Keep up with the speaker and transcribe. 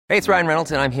Hey, it's Ryan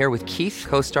Reynolds, and I'm here with Keith,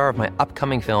 co-star of my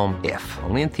upcoming film, If,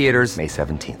 only in theaters May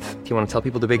 17th. Do you want to tell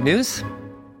people the big news?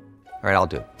 All right, I'll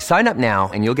do it. Sign up now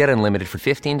and you'll get unlimited for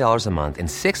 $15 a month and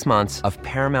 6 months of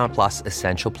Paramount Plus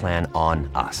Essential Plan on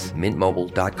us.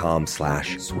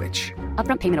 MintMobile.com/switch.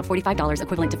 Upfront payment of $45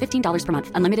 equivalent to $15 per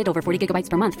month. Unlimited over 40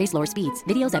 gigabytes per month. Face lower speeds.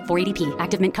 Videos at 480p.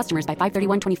 Active Mint customers by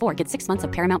 531.24 get 6 months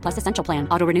of Paramount Plus Essential Plan.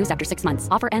 Auto renews after 6 months.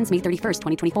 Offer ends May 31st,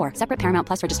 2024. Separate Paramount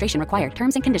Plus registration required.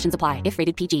 Terms and conditions apply if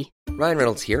rated PG. Ryan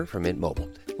Reynolds here from Mint Mobile.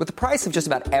 With the price of just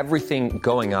about everything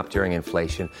going up during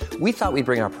inflation, we thought we'd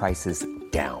bring our prices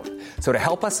down. So to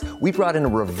help us, we brought in a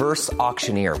reverse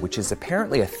auctioneer, which is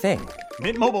apparently a thing.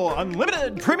 Mint Mobile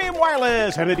Unlimited Premium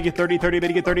Wireless. How to get 30, 30, bit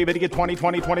to get 30, bit to get 20,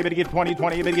 20, 20, bit to get 20,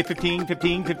 20, bit to get 15,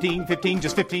 15, 15, 15,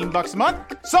 just $15 a month?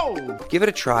 Sold! Give it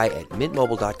a try at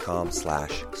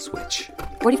mintmobile.com/switch.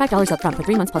 $45 upfront for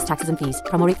 3 months plus taxes and fees.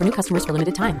 Promo rate for new customers for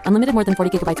limited time. Unlimited more than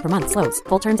 40 gigabytes per month. Slows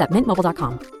full terms at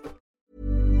mintmobile.com.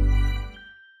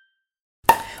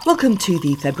 Welcome to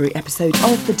the February episode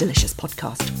of The Delicious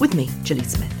Podcast with me, Gilly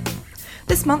Smith.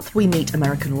 This month we meet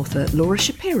American author Laura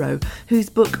Shapiro, whose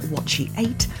book What She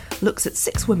Ate looks at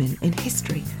 6 women in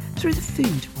history through the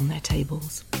food on their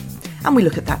tables. And we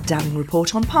look at that damning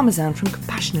report on Parmesan from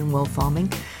Compassion in World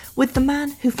Farming with the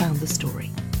man who found the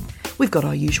story. We've got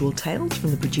our usual tales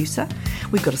from the producer,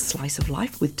 we've got a slice of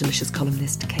life with delicious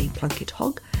columnist Kay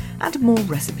Plunkett-Hogg, and more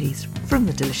recipes from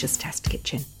the Delicious Test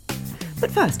Kitchen.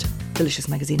 But first, Delicious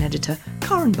Magazine editor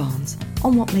Karen Barnes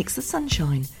on what makes the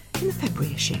sunshine in the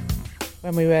February issue.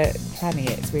 When we were planning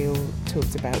it, we all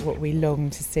talked about what we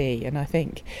long to see, and I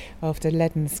think after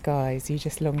leaden skies you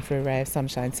just long for a ray of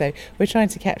sunshine, so we're trying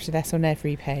to capture that on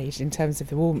every page in terms of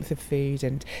the warmth of food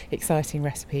and exciting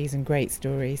recipes and great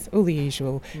stories, all the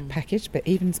usual package, but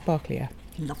even sparklier.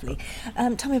 Lovely.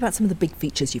 Tell me about some of the big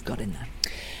features you've got in there.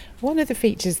 One of the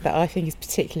features that I think is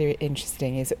particularly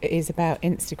interesting is about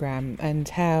Instagram and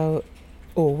how,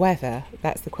 or whether,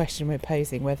 that's the question we're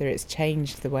posing, whether it's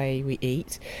changed the way we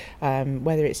eat,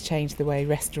 whether it's changed the way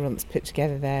restaurants put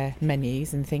together their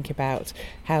menus and think about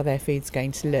how their food's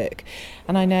going to look.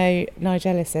 And I know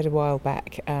Nigella said a while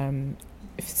back,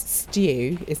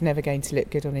 stew is never going to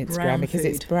look good on Instagram Brown because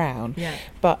food. It's brown. Yeah.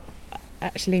 But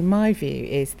actually, my view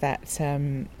is that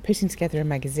putting together a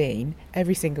magazine,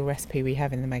 every single recipe we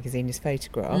have in the magazine is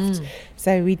photographed.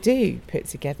 So we do put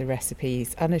together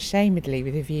recipes unashamedly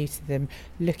with a view to them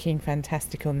looking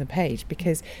fantastic on the page,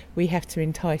 because we have to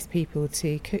entice people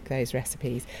to cook those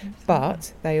recipes.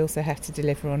 But they also have to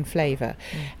deliver on flavour.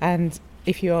 And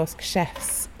if you ask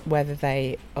chefs whether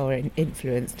they are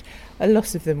influenced, a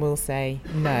lot of them will say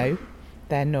no,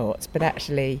 they're not. But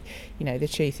actually, you know, the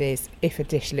truth is, if a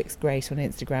dish looks great on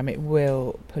Instagram, it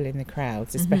will pull in the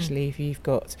crowds, especially if you've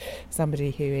got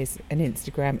somebody who is an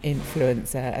Instagram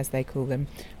influencer, as they call them,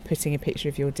 putting a picture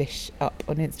of your dish up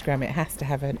on Instagram. It has to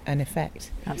have an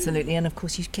effect. Absolutely, and of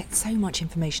course you get so much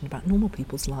information about normal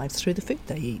people's lives through the food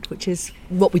they eat, which is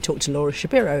what we talk to Laura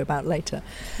Shapiro about later.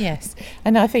 Yes,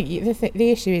 and I think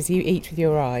the issue is you eat with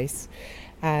your eyes,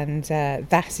 and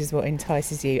that is what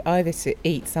entices you, either to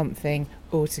eat something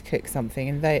or to cook something,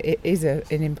 and it is an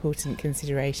important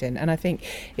consideration. And I think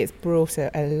it's brought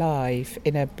alive,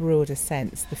 in a broader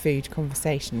sense, the food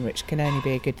conversation, which can only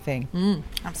be a good thing.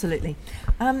 Absolutely.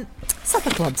 Supper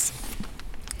clubs.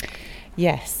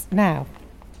 Yes. Now,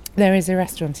 there is a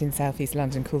restaurant in southeast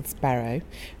London called Sparrow,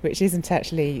 which isn't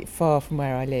actually far from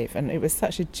where I live, and it was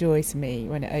such a joy to me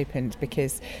when it opened,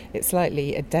 because it's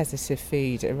slightly a desert of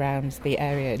food around the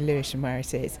area in Lewisham where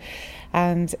it is.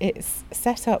 And it's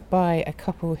set up by a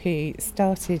couple who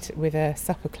started with a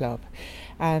supper club,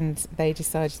 and they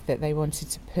decided that they wanted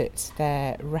to put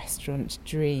their restaurant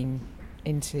dream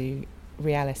into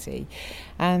reality.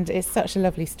 And it's such a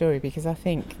lovely story, because I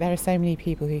think there are so many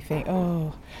people who think,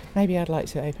 oh, maybe I'd like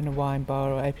to open a wine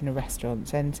bar or open a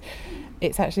restaurant, and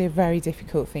it's actually a very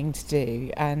difficult thing to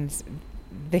do. And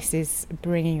this is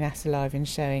bringing that alive and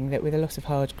showing that with a lot of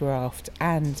hard graft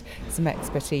and some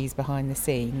expertise behind the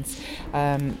scenes,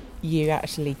 you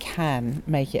actually can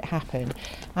make it happen.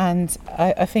 And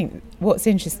I think what's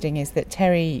interesting is that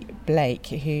Terry Blake,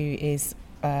 who is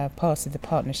part of the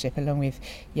partnership along with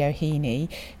Yohini,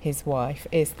 his wife,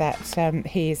 is that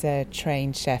he is a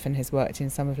trained chef and has worked in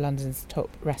some of London's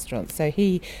top restaurants. So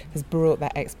he has brought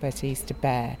that expertise to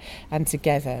bear, and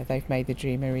together they've made the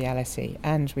dream a reality.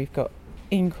 And we've got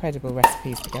incredible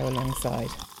recipes to go alongside.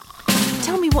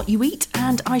 Tell me what you eat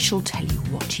and I shall tell you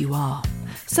what you are.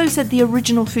 So said the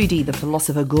original foodie, the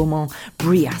philosopher gourmand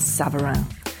Brias Savarin.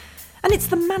 And it's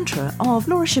the mantra of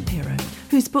Laura Shapiro,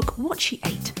 whose book What She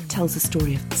Ate tells the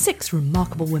story of 6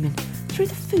 remarkable women through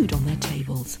the food on their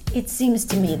tables. It seems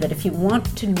to me that if you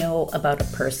want to know about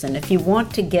a person, if you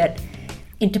want to get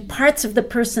into parts of the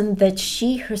person that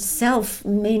she herself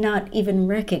may not even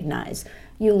recognize,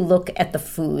 you look at the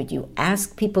food, you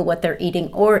ask people what they're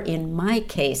eating, or in my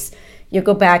case, you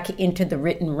go back into the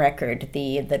written record,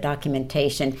 the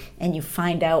documentation, and you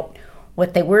find out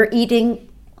what they were eating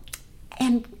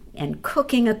and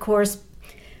cooking, of course.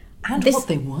 And what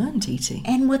they weren't eating.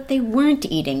 And what they weren't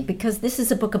eating, because this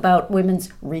is a book about women's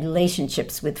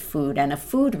relationships with food. And a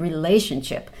food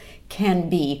relationship can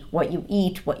be what you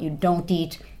eat, what you don't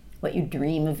eat, what you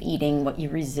dream of eating, what you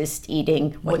resist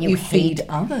eating, what you hate, feed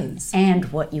others.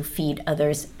 and what you feed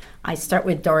others. I start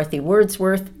with Dorothy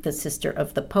Wordsworth, the sister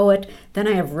of the poet. Then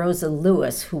I have Rosa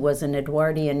Lewis, who was an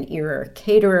Edwardian era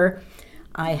caterer.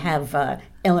 I have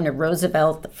Eleanor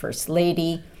Roosevelt, the First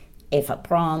Lady. Eva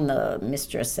Braun, the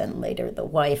mistress and later the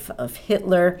wife of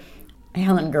Hitler,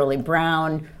 Helen Gurley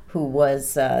Brown, who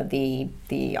was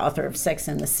the author of Sex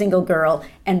and the Single Girl,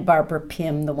 and Barbara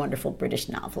Pym, the wonderful British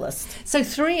novelist. So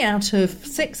 3 out of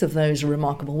 6 of those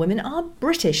remarkable women are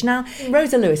British. Now,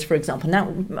 Rosa Lewis, for example,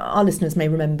 now our listeners may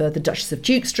remember The Duchess of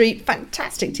Duke Street,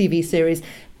 fantastic TV series,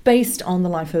 based on the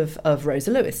life of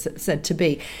Rosa Lewis, said to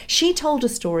be. She told a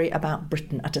story about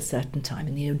Britain at a certain time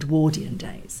in the Edwardian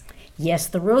days. Yes,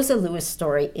 the Rosa Lewis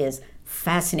story is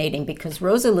fascinating because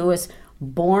Rosa Lewis,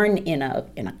 born in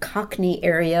a Cockney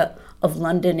area of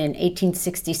London in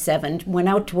 1867, went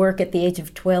out to work at the age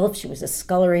of 12. She was a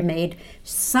scullery maid.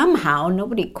 Somehow,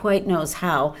 nobody quite knows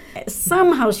how,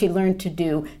 somehow she learned to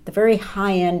do the very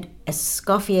high-end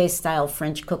Escoffier-style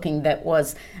French cooking that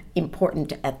was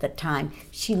important at the time.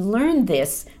 She learned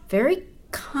this very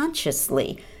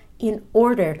consciously in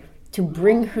order to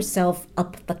bring herself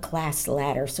up the class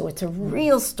ladder. So it's a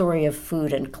real story of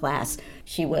food and class.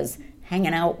 She was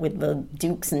hanging out with the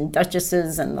dukes and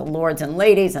duchesses and the lords and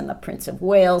ladies and the Prince of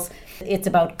Wales. It's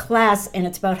about class, and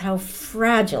it's about how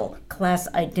fragile class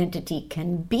identity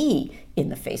can be in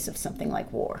the face of something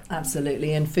like war.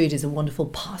 Absolutely, and food is a wonderful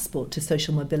passport to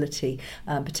social mobility,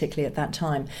 particularly at that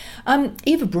time.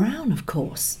 Eva Braun, of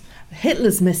course,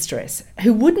 Hitler's mistress,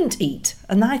 who wouldn't eat,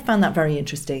 and I found that very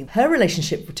interesting. Her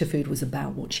relationship to food was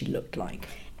about what she looked like.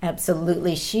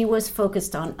 Absolutely. She was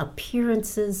focused on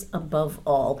appearances above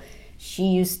all. She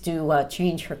used to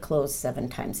change her clothes 7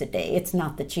 times a day. It's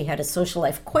not that she had a social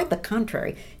life. Quite the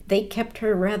contrary. They kept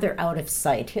her rather out of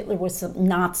sight. Hitler was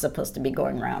not supposed to be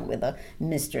going around with a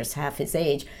mistress half his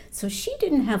age. So she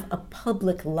didn't have a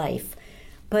public life.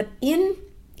 But in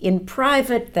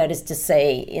private, that is to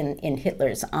say, in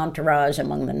Hitler's entourage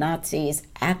among the Nazis,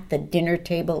 at the dinner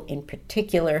table in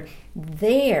particular,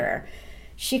 there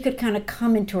she could kind of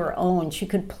come into her own. She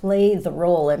could play the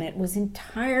role, and it was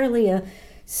entirely a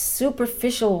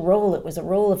superficial role. It was a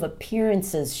role of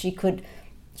appearances. She could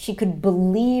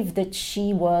believe that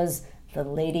she was the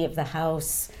lady of the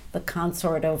house, the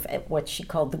consort of what she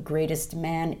called the greatest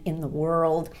man in the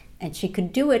world, and she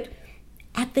could do it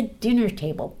at the dinner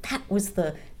table. That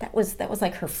was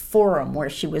like her forum where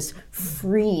she was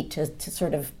free to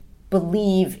sort of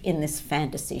believe in this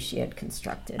fantasy she had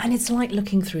constructed. And it's like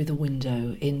looking through the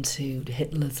window into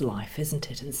Hitler's life,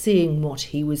 isn't it? And seeing what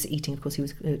he was eating. Of course, he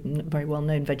was a very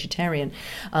well-known vegetarian.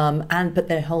 But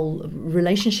their whole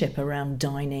relationship around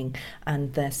dining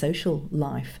and their social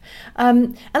life.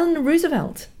 Eleanor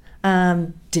Roosevelt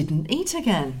didn't eat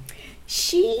again.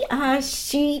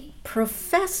 She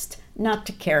professed not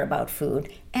to care about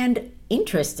food. And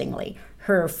interestingly,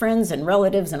 her friends and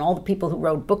relatives and all the people who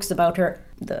wrote books about her,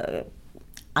 the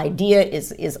idea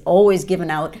is always given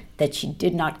out that she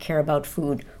did not care about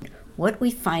food. What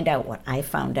I found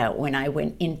out when I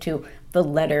went into the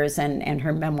letters and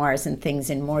her memoirs and things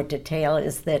in more detail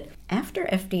is that after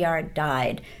FDR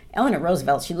died, Eleanor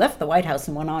Roosevelt, she left the White House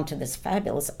and went on to this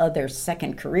fabulous other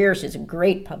second career. She's a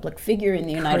great public figure in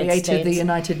the United States. Created the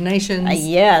United Nations.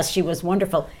 Yes, she was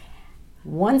wonderful.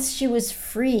 Once she was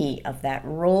free of that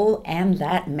role and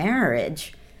that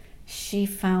marriage, she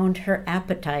found her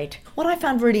appetite. What I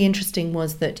found really interesting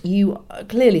was that you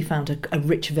clearly found a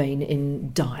rich vein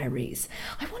in diaries.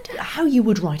 I wonder how you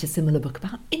would write a similar book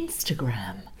about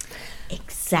Instagram.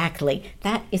 Exactly.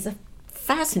 That is a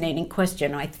fascinating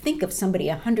question. I think of somebody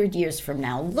 100 years from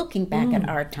now looking back at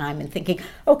our time and thinking,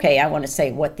 okay, I want to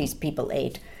say what these people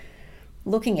ate.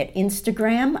 Looking at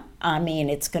Instagram, I mean,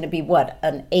 it's going to be what,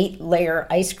 an 8-layer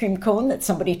ice cream cone that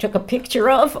somebody took a picture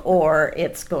of? Or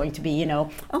it's going to be, oh,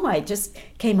 I just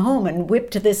came home and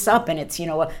whipped this up, and it's,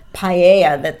 a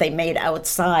paella that they made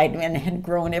outside and had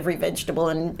grown every vegetable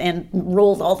and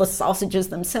rolled all the sausages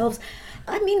themselves.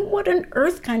 I mean, what on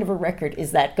earth kind of a record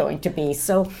is that going to be?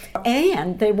 So,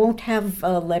 and they won't have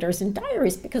letters and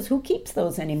diaries, because who keeps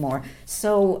those anymore?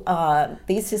 So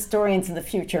these historians in the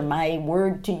future, my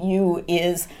word to you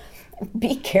is,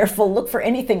 be careful. Look for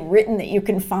anything written that you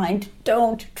can find.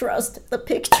 Don't trust the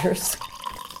pictures.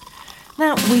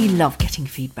 Now, we love getting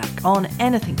feedback on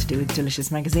anything to do with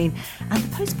Delicious Magazine, and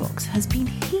the postbox has been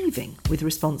heaving with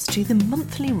response to the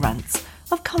monthly rants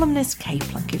of columnist Kay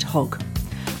Plunkett-Hogg.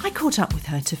 I caught up with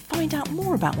her to find out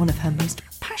more about one of her most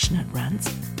passionate rants,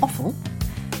 Offal,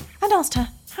 and asked her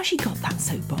how she got that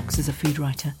soapbox as a food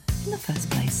writer in the first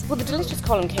place. Well, the Delicious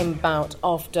column came about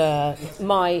after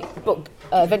my book,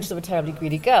 Adventures of a Terribly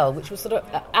Greedy Girl, which was sort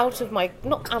of not out of my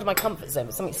comfort zone,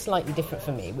 but something slightly different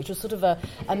for me, which was sort of a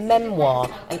memoir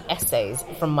and essays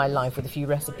from my life with a few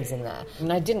recipes in there.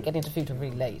 And I didn't get into food until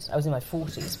really late. I was in my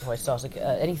 40s before I started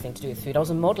anything to do with food. I was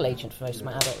a model agent for most of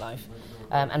my adult life.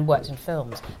 And worked in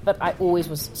films. But I always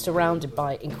was surrounded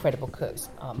by incredible cooks.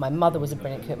 My mother was a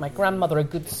brilliant cook. My grandmother, a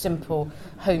good, simple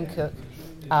home cook.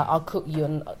 Our cook,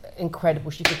 Yun,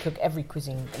 incredible. She could cook every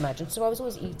cuisine imagined. So I was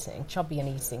always eating, chubby and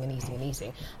eating,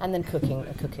 and then cooking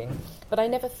and cooking. But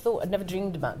I'd never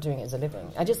dreamed about doing it as a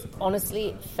living. I just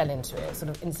honestly fell into it, sort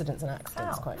of incidents and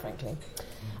accidents, quite frankly.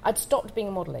 I'd stopped being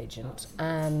a model agent,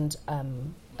 and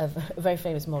a very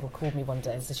famous model called me one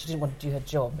day and said she didn't want to do her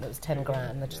job, and it was 10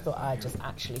 grand, and I just thought, I just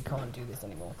actually can't do this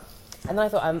anymore. And then I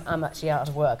thought, I'm actually out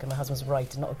of work, and my husband's right,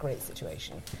 and not a great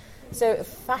situation. So a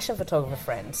fashion photographer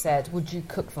friend said, would you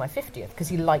cook for my 50th? Because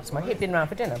he liked he'd been around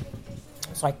for dinner.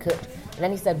 So I cooked. And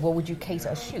then he said, well, would you cater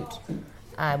a shoot?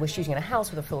 We're shooting in a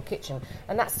house with a full kitchen.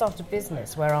 And that started a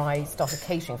business where I started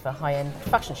catering for high-end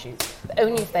fashion shoots, but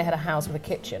only if they had a house with a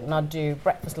kitchen. And I'd do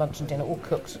breakfast, lunch and dinner all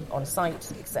cooked on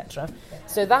site, etc.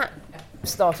 So that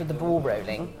started the ball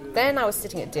rolling. Then I was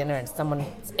sitting at dinner and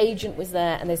someone's agent was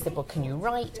there, and they said, well, can you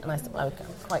write? And I said, well,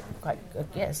 quite good,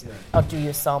 yes, I'll do you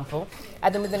a sample.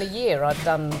 And then within a year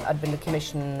I'd been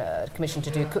commissioned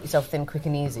to do Cook Yourself Thin, Quick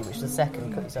and Easy, which was the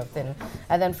second Cook Yourself Thin.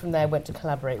 And then from there I went to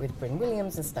collaborate with Bryn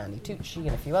Williams and Stanley Tucci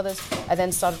and a few others. I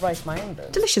then started writing my own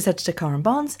book. Delicious editor Karen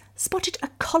Barnes spotted a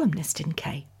columnist in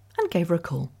Kay and gave her a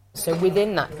call. So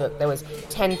within that book, there was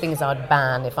 10 things I'd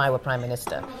ban if I were Prime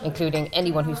Minister, including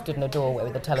anyone who stood in a doorway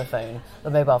with a telephone, a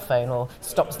mobile phone, or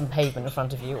stops on the pavement in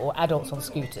front of you, or adults on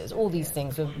scooters. All these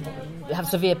things would have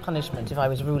severe punishment if I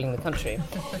was ruling the country.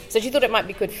 So she thought it might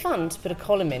be good fun to put a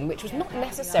column in, which was not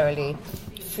necessarily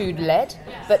food-led,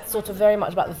 but sort of very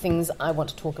much about the things I want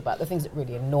to talk about, the things that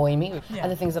really annoy me, and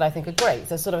the things that I think are great.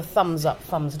 So sort of thumbs up,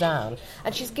 thumbs down.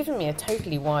 And she's given me a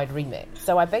totally wide remit,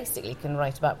 so I basically can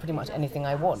write about pretty much anything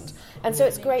I want. And so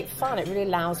it's great fun. It really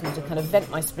allows me to kind of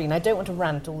vent my spleen. I don't want to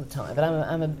rant all the time, but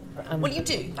I'm well, you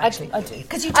do, actually. I do.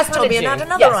 Because you just told me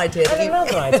another idea.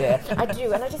 Another idea. I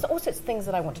do, and I just all sorts of things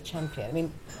that I want to champion. I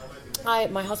mean,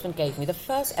 my husband gave me the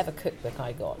first ever cookbook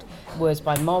I got was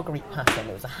by Marguerite Patton.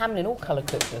 It was a Hamlin all-colour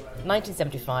cookbook,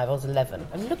 1975. I was 11.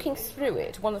 And looking through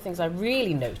it, one of the things I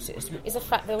really noticed is the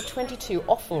fact there were 22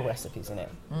 offal recipes in it.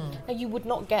 Now, you would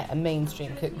not get a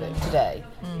mainstream cookbook today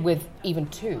with even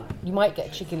 2. You might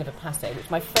get chicken liver pate, which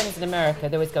my friends in America,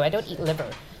 they always go, I don't eat liver,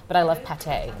 but I love pate.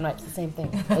 I'm like, it's the same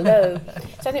thing. Hello.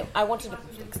 So I think I wanted to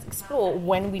explore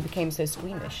when we became so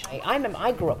squeamish. I remember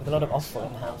I grew up with a lot of offal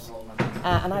in the house.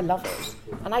 And I love it.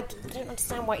 And I don't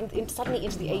understand why suddenly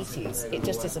into the 80s it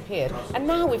just disappeared. And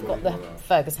now we've got the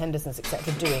Fergus Hendersons,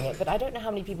 etc., doing it, but I don't know how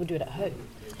many people do it at home.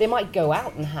 They might go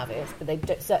out and have it, but they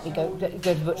certainly go to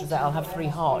the butcher's and say, I'll have 3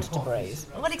 heart to braise.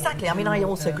 Well, exactly. I mean, I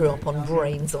also grew up on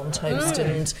brains on toast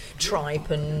and tripe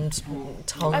and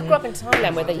tongue. I grew up in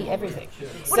Thailand where they eat everything.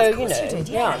 Well, so, of course you did,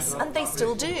 yes. And they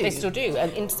still do. They still do,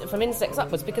 and from insects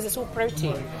upwards, because it's all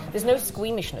protein. There's no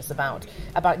squeamishness about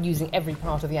using every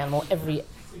part of the animal, every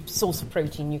source of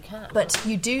protein you can. But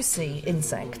you do see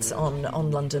insects on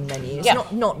London menus. Yeah.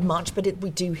 Not much, but we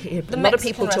do hear The a lot of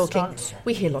Mexican people talking. restaurants.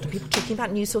 We hear a lot of people talking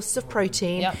about new sources of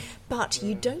protein, Yep. but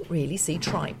you don't really see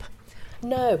tripe.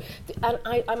 No, and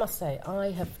I must say,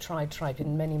 I have tried tripe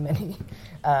in many, many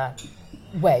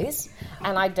ways,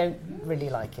 and I don't really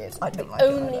like it. I don't the like it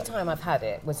only either. time I've had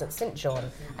it was at St John,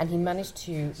 and he managed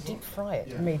to deep fry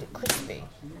it and made it crispy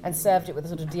and served it with a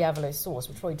sort of Diavolo sauce,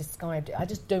 which Roy described it. I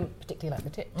just don't particularly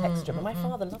like the texture, but my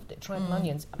father loved it. Tripe and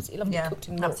onions, absolutely loved it, cooked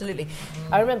in milk. Absolutely.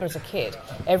 I remember as a kid,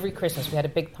 every Christmas we had a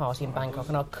big party in Bangkok,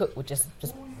 and our cook would just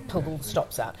pull all the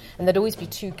stops out, and there'd always be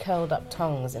 2 curled up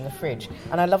tongues in the fridge,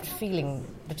 and I loved feeling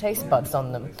the taste buds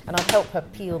on them, and I'd help her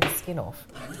peel the skin off.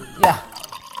 Yeah.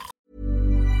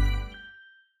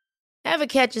 Ever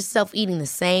catch yourself eating the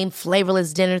same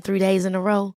flavorless dinner 3 days in a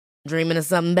row? Dreaming of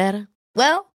something better?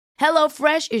 Well,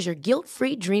 HelloFresh is your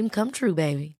guilt-free dream come true,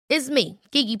 baby. It's me,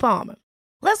 Keke Palmer.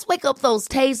 Let's wake up those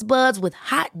taste buds with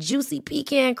hot, juicy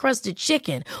pecan-crusted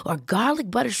chicken or garlic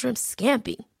butter shrimp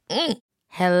scampi.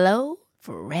 Hello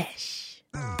Fresh.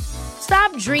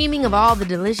 Stop dreaming of all the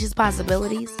delicious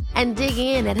possibilities and dig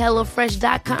in at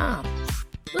HelloFresh.com.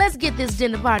 Let's get this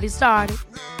dinner party started.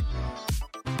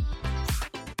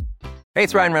 Hey,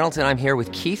 it's Ryan Reynolds, and I'm here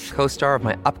with Keith, co-star of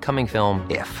my upcoming film,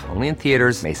 If, only in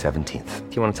theaters May 17th.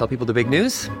 Do you want to tell people the big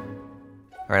news?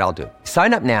 All right, I'll do it.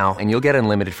 Sign up now and you'll get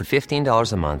unlimited for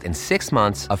 $15 a month and 6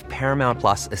 months of Paramount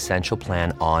Plus Essential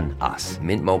Plan on us.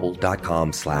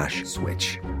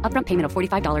 MintMobile.com/switch. Upfront payment of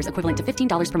 $45 equivalent to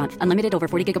 $15 per month. Unlimited over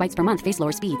 40 gigabytes per month. Face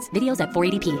lower speeds. Videos at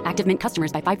 480p. Active Mint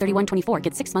customers by 531.24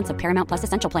 get 6 months of Paramount Plus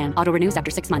Essential Plan. Auto renews after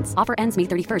 6 months. Offer ends May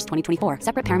 31st, 2024.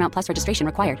 Separate Paramount Plus registration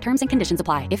required. Terms and conditions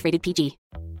apply if rated PG.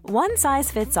 One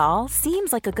size fits all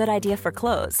seems like a good idea for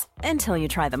clothes until you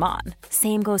try them on.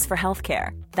 Same goes for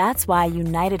healthcare. That's why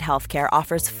United Healthcare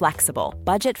offers flexible,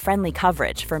 budget-friendly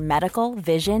coverage for medical,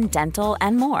 vision, dental,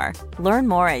 and more. Learn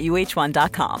more at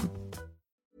uh1.com.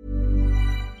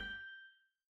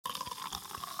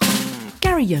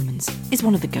 Gary Yeomans is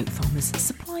one of the goat farmers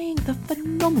supplying the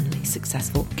phenomenally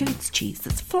successful goat's cheese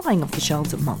that's flying off the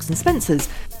shelves at Marks & Spencer's.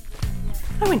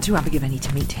 I went to Abergavenny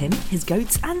to meet him, his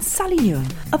goats, and Sally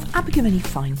Newham of Abergavenny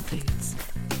Fine Foods.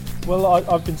 Well,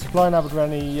 I've been supplying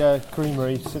Abergavenny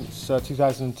Creamery since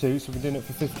 2002, so we've been doing it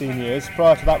for 15 years.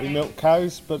 Prior to that we milked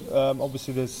cows, but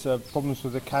obviously there's problems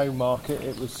with the cow market.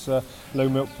 It was low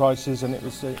milk prices and it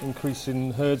was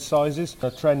increasing herd sizes. The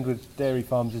trend with dairy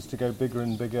farms is to go bigger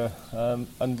and bigger,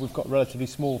 and we've got relatively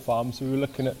small farms, so we were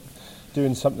looking at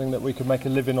doing something that we could make a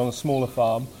living on a smaller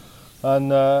farm.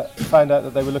 And found out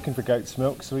that they were looking for goat's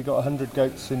milk, so we got 100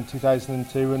 goats in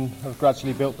 2002 and have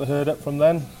gradually built the herd up from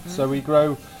then. So we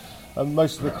grow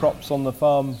most of the crops on the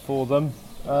farm for them,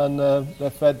 and they're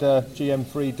fed a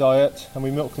GM-free diet, and we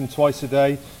milk them twice a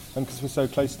day. And because we're so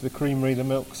close to the creamery, the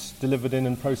milk's delivered in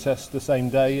and processed the same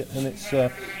day, and it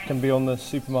can be on the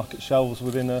supermarket shelves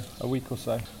within a week or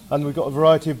so. And we've got a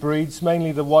variety of breeds,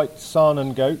 mainly the white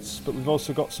Saanen goats, but we've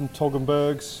also got some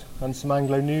Toggenburgs and some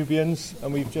Anglo-Nubians,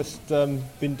 and we've just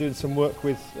been doing some work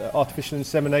with artificial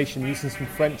insemination using some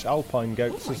French Alpine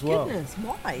goats as well. Goodness,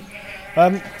 why?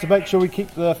 To make sure we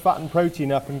keep the fat and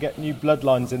protein up and get new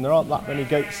bloodlines in. There aren't that many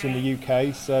goats in the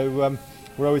UK, so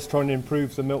we're always trying to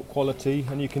improve the milk quality,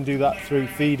 and you can do that through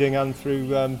feeding and through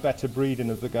better breeding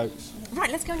of the goats.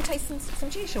 Right, let's go and taste some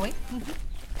cheese, shall we? Mm-hmm.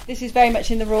 This is very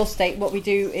much in the raw state. What we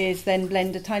do is then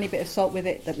blend a tiny bit of salt with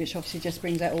it, which obviously just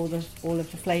brings out all of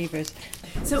the flavours.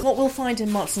 So what we'll find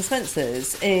in Marks &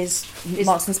 Spencer's is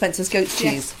Marks & Spencer's goat's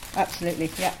cheese? Yes, absolutely,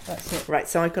 yeah, that's it. Right,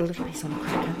 so I've got a little piece on the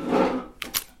cracker.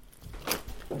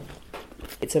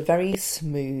 It's a very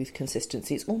smooth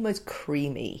consistency. It's almost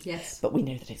creamy. Yes. But we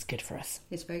know that it's good for us.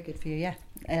 It's very good for you, yeah.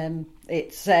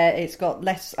 It's got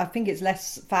less, I think it's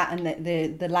less fat, and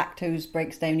the lactose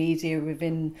breaks down easier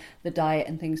within the diet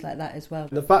and things like that as well.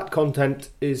 The fat content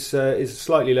is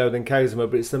slightly lower than cow's milk,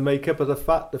 but it's the makeup of the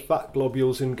fat. The fat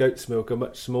globules in goat's milk are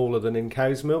much smaller than in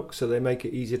cow's milk, so they make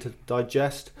it easier to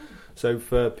digest. So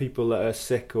for people that are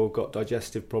sick or got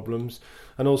digestive problems,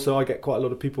 and also I get quite a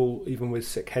lot of people even with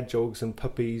sick hedgehogs and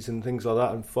puppies and things like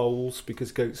that and foals,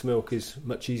 because goat's milk is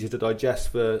much easier to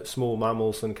digest for small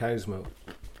mammals than cow's milk.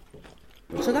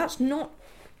 So that's not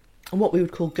what we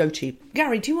would call goatee.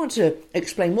 Gary, do you want to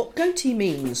explain what goatee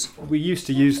means? We used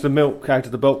to use the milk out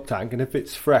of the bulk tank, and if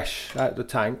it's fresh out of the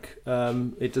tank,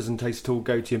 it doesn't taste at all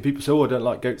goatee. And people say, oh, I don't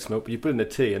like goat's milk, but you put it in a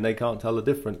tea and they can't tell the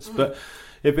difference. But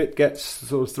if it gets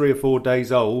sort of 3 or 4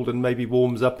 days old and maybe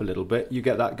warms up a little bit, you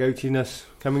get that goatiness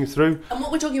coming through. And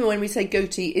what we're talking about when we say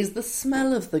goatee is the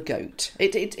smell of the goat.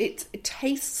 It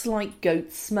tastes like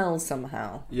goat smell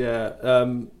somehow. Yeah,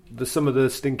 some of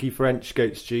the stinky French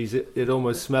goat's cheese, it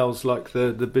almost smells like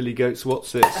the Billy Goat's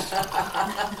What's-Its.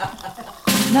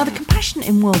 Now, the Compassion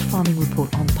in World Farming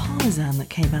report on Parmesan that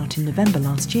came out in November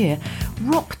last year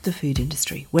rocked the food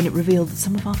industry when it revealed that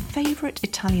some of our favourite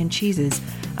Italian cheeses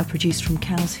are produced from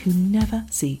cows who never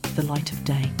see the light of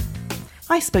day.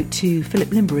 I spoke to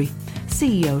Philip Limbury,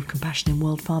 CEO of Compassion in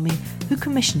World Farming, who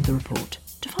commissioned the report,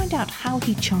 to find out how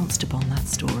he chanced upon that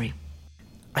story.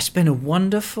 I spent a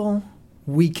wonderful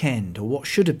weekend, or what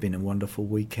should have been a wonderful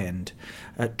weekend,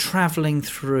 travelling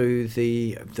through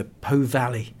the Po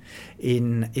Valley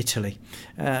in Italy.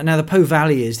 Now, the Po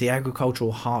Valley is the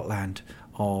agricultural heartland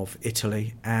of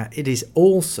Italy. It is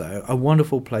also a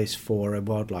wonderful place for a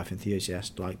wildlife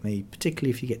enthusiast like me,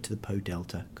 particularly if you get to the Po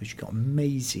Delta, because you've got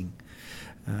amazing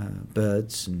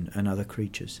birds and other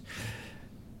creatures.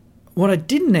 What I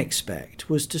didn't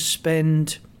expect was to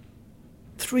spend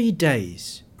 3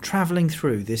 days travelling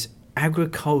through this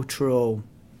agricultural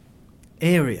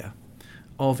area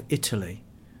of Italy,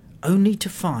 only to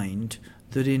find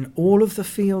that in all of the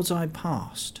fields I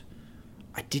passed,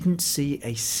 I didn't see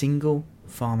a single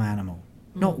farm animal.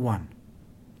 Not one.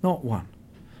 Not one.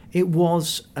 It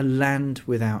was a land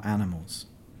without animals.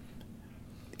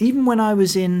 Even when I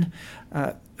was in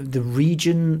the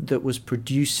region that was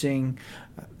producing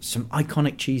some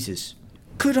iconic cheeses,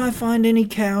 could I find any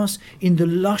cows in the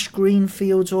lush green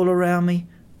fields all around me?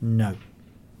 No.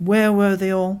 Where were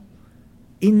they all?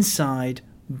 Inside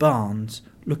barns,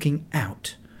 looking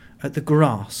out at the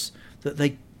grass that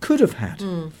they could have had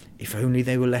if only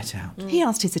they were let out. He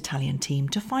asked his Italian team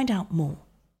to find out more.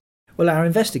 Well, our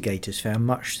investigators found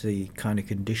much the kind of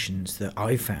conditions that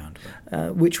I found,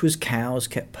 which was cows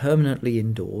kept permanently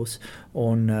indoors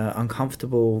on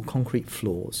uncomfortable concrete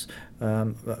floors,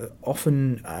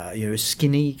 often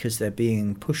skinny because they're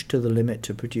being pushed to the limit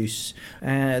to produce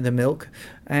the milk,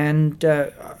 and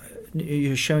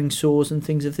you're showing sores and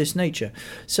things of this nature.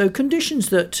 So conditions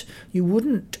that you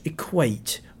wouldn't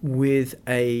equate with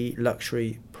a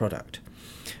luxury product.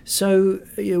 So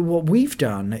what we've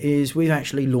done is we've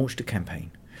actually launched a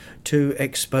campaign to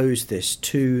expose this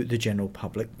to the general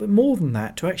public, but more than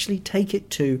that, to actually take it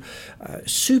to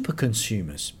super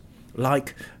consumers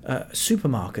like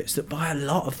supermarkets that buy a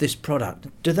lot of this product.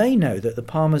 Do they know that the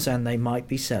parmesan they might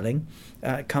be selling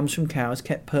comes from cows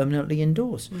kept permanently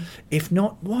indoors? If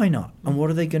not, why not? And what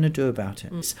are they going to do about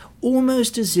it? It's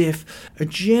almost as if a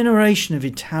generation of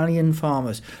Italian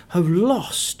farmers have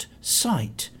lost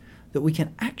sight that we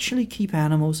can actually keep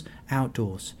animals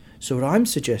outdoors. So what I'm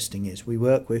suggesting is we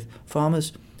work with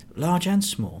farmers, large and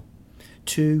small,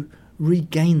 to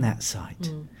regain that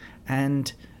sight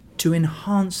and to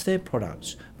enhance their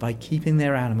products by keeping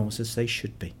their animals as they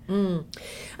should be.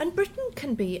 And Britain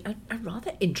can be a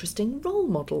rather interesting role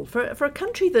model for a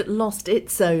country that lost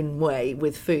its own way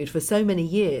with food for so many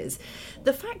years.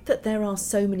 The fact that there are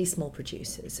so many small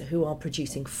producers who are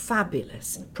producing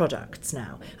fabulous products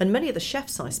now, and many of the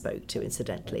chefs I spoke to,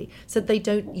 incidentally, said they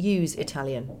don't use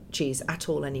Italian cheese at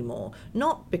all anymore,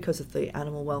 not because of the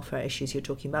animal welfare issues you're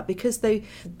talking about, because they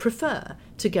prefer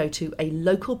to go to a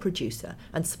local producer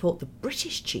and support the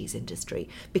British cheese industry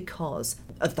because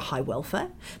of the high welfare,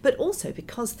 but also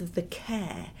because of the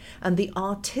care and the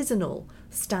artisanal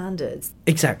standards.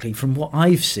 Exactly. From what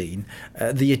I've seen,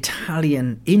 the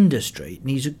Italian industry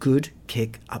needs a good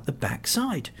kick up the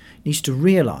backside. It needs to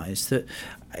realise that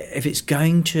if it's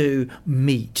going to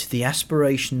meet the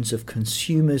aspirations of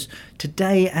consumers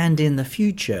today and in the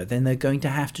future, then they're going to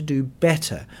have to do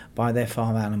better by their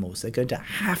farm animals. They're going to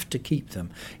have to keep them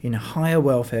in higher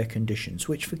welfare conditions,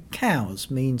 which for cows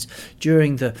means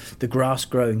during the grass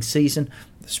growing season,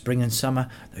 the spring and summer,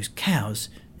 those cows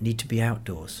need to be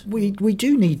outdoors. We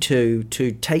do need to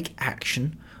take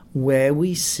action where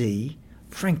we see,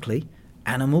 frankly,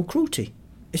 animal cruelty.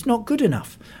 It's not good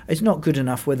enough. It's not good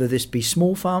enough whether this be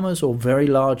small farmers or very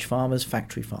large farmers,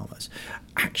 factory farmers.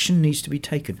 Action needs to be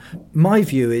taken. My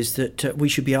view is that we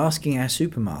should be asking our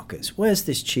supermarkets, where's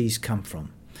this cheese come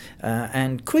from?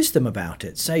 And quiz them about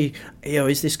it. Say,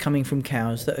 is this coming from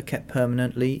cows that are kept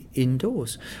permanently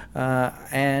indoors?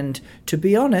 And to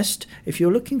be honest, if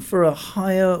you're looking for a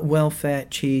higher welfare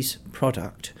cheese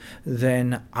product,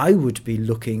 then I would be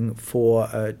looking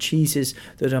for cheeses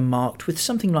that are marked with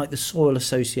something like the Soil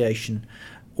Association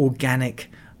organic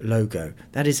logo.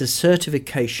 That is a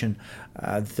certification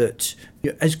that,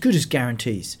 as good as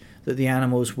guarantees that the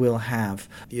animals will have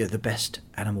the best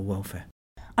animal welfare.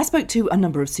 I spoke to a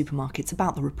number of supermarkets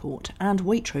about the report, and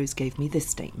Waitrose gave me this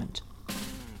statement.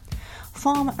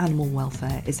 Farm animal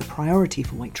welfare is a priority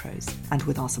for Waitrose, and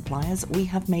with our suppliers we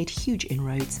have made huge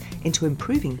inroads into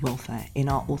improving welfare in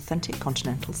our authentic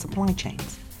continental supply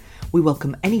chains. We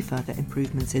welcome any further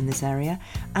improvements in this area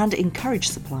and encourage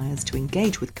suppliers to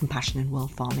engage with Compassion in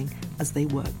World Farming as they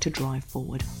work to drive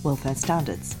forward welfare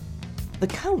standards. The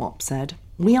Co-op said,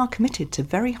 "We are committed to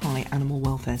very high animal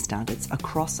welfare standards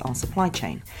across our supply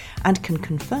chain and can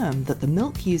confirm that the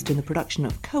milk used in the production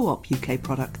of Co-op UK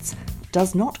products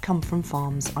does not come from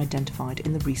farms identified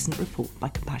in the recent report by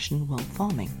Compassion in World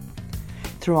Farming.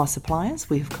 Through our suppliers,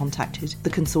 we have contacted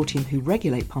the consortium who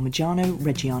regulate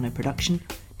Parmigiano-Reggiano production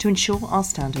to ensure our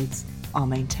standards are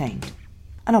maintained."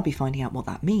 And I'll be finding out what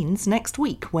that means next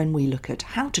week when we look at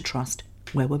how to trust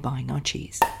where we're buying our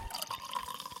cheese.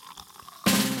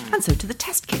 And so to the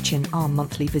test kitchen, our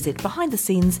monthly visit behind the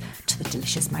scenes to the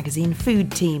Delicious Magazine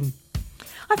food team.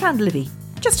 I found Livy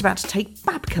just about to take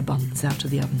babka buns out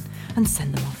of the oven and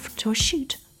send them off to a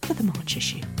shoot for the March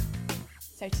issue.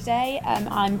 So today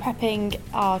I'm prepping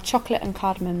our chocolate and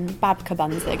cardamom babka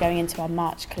buns that are going into our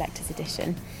March collector's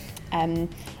edition.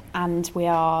 and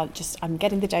I'm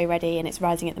getting the dough ready, and it's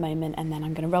rising at the moment, and then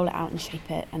I'm going to roll it out and shape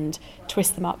it and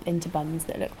twist them up into buns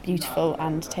that look beautiful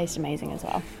and taste amazing as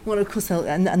well. Well, of course,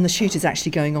 and the shoot is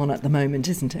actually going on at the moment,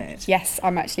 isn't it? Yes,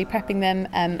 I'm actually prepping them,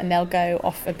 and they'll go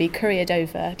off and be couriered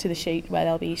over to the shoot where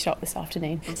they'll be shot this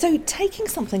afternoon. So taking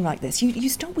something like this, you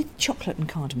start with chocolate and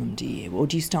cardamom, do you? Or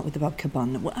do you start with the babka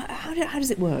bun? How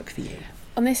does it work for you?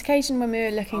 On this occasion, when we were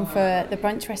looking for the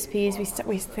brunch recipes, we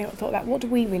thought about what do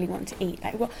we really want to eat.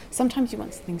 Sometimes you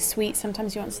want something sweet,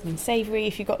 sometimes you want something savoury.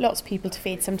 If you've got lots of people to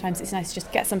feed, sometimes it's nice to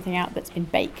just get something out that's been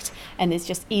baked and is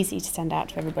just easy to send out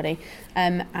to everybody.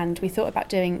 And we thought about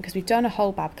doing, because we've done a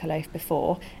whole babka loaf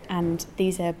before, and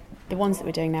these are the ones that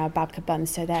we're doing now are babka buns,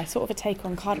 so they're sort of a take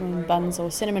on cardamom buns or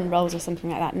cinnamon rolls or something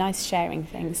like that, nice sharing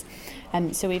things.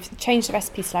 So we've changed the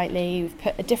recipe slightly, we've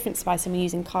put a different spice, and we're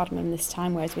using cardamom this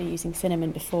time, whereas we're using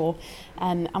cinnamon before.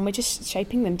 And we're just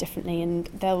shaping them differently, and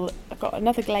they've got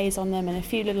another glaze on them and a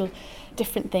few little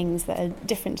different things that are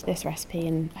different to this recipe,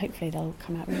 and hopefully they'll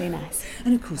come out really nice.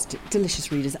 And of course,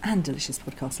 Delicious readers and Delicious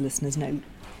podcast listeners know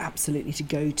absolutely to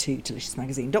go to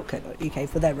deliciousmagazine.co.uk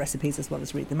for their recipes as well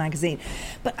as read the magazine.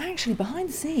 But actually, behind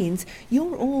the scenes,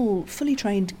 you're all fully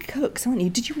trained cooks, aren't you?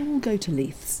 Did you all go to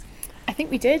Leith's? I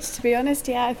think we did, to be honest.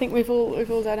 Yeah, I think we've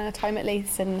all done our time at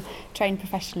Leith's and trained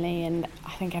professionally, and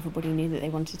I think everybody knew that they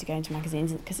wanted to go into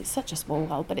magazines because it's such a small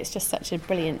world, but it's just such a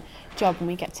brilliant job, and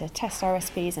we get to test our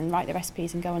recipes and write the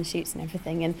recipes and go on shoots and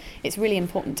everything, and it's really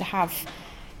important to have,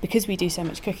 because we do so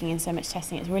much cooking and so much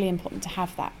testing, it's really important to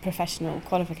have that professional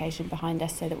qualification behind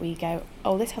us so that we go,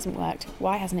 oh, this hasn't worked,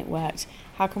 why hasn't it worked,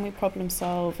 how can we problem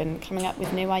solve, and coming up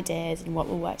with new ideas and what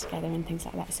will work together and things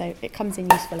like that. So it comes in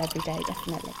useful every day,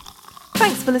 definitely.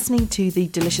 Thanks for listening to the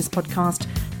Delicious podcast.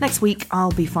 Next week,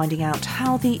 I'll be finding out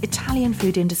how the Italian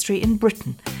food industry in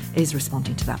Britain is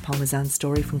responding to that Parmesan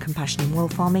story from Compassion in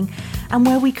World Farming, and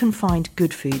where we can find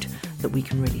good food that we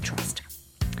can really trust.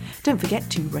 Don't forget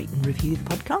to rate and review the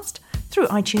podcast through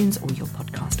iTunes or your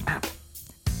podcast app.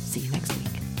 See you next week.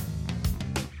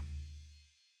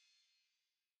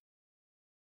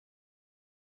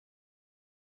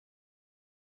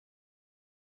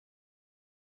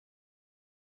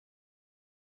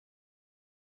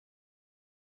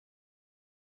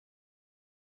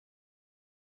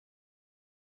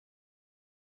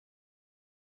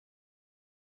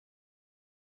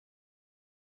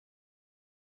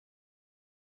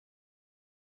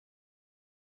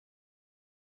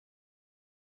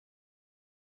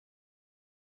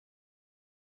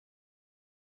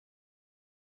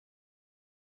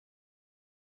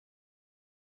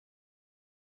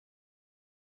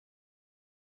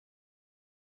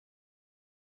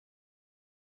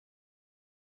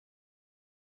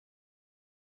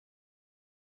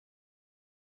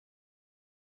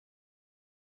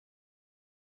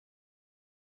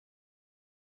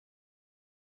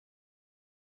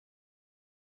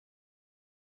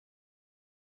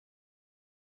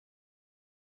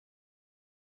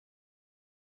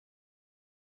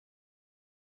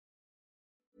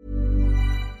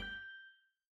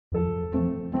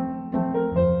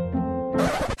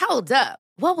 Hold up.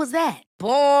 What was that?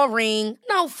 Boring.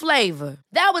 No flavor.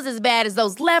 That was as bad as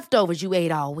those leftovers you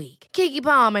ate all week. Keke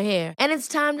Palmer here, and it's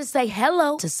time to say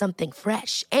hello to something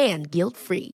fresh and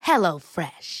guilt-free. Hello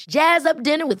Fresh. Jazz up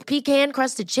dinner with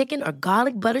pecan-crusted chicken or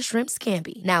garlic butter shrimp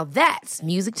scampi. Now that's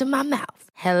music to my mouth.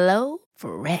 Hello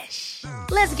Fresh.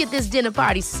 Let's get this dinner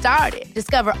party started.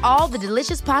 Discover all the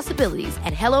delicious possibilities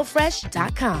at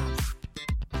HelloFresh.com.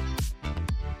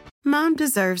 Mom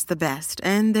deserves the best,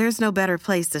 and there's no better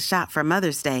place to shop for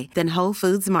Mother's Day than Whole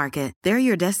Foods Market. They're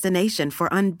your destination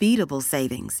for unbeatable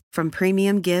savings, from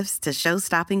premium gifts to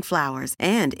show-stopping flowers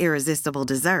and irresistible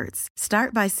desserts.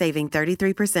 Start by saving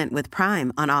 33% with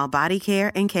Prime on all body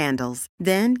care and candles.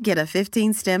 Then get a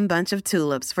 15-stem bunch of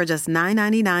tulips for just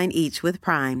 $9.99 each with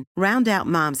Prime. Round out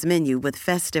Mom's menu with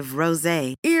festive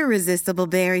rosé, irresistible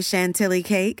berry chantilly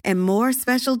cake, and more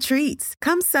special treats.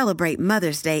 Come celebrate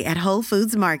Mother's Day at Whole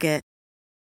Foods Market.